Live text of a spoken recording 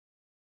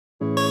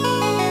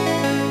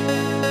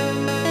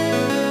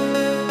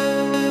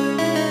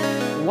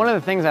One of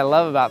the things I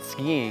love about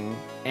skiing,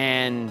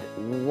 and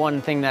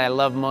one thing that I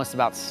love most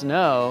about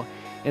snow,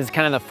 is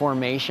kind of the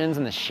formations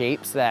and the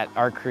shapes that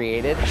are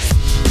created.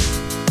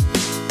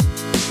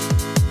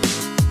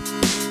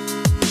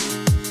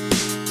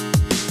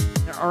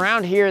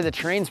 Around here, the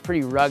terrain's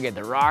pretty rugged.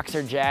 The rocks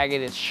are jagged,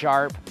 it's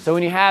sharp. So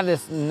when you have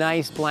this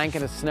nice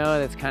blanket of snow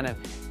that's kind of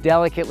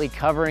delicately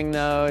covering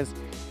those,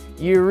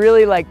 you're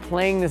really like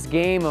playing this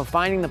game of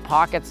finding the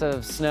pockets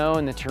of snow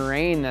in the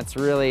terrain that's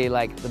really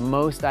like the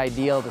most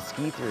ideal to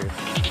ski through.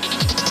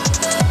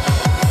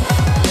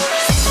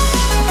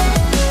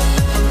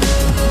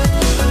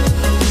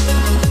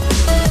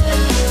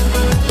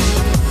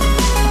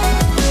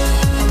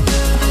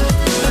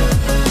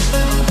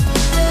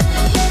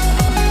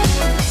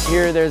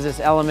 Here there's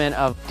this element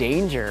of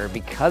danger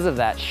because of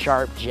that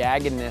sharp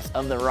jaggedness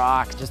of the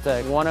rocks, just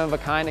a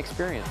one-of-a-kind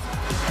experience.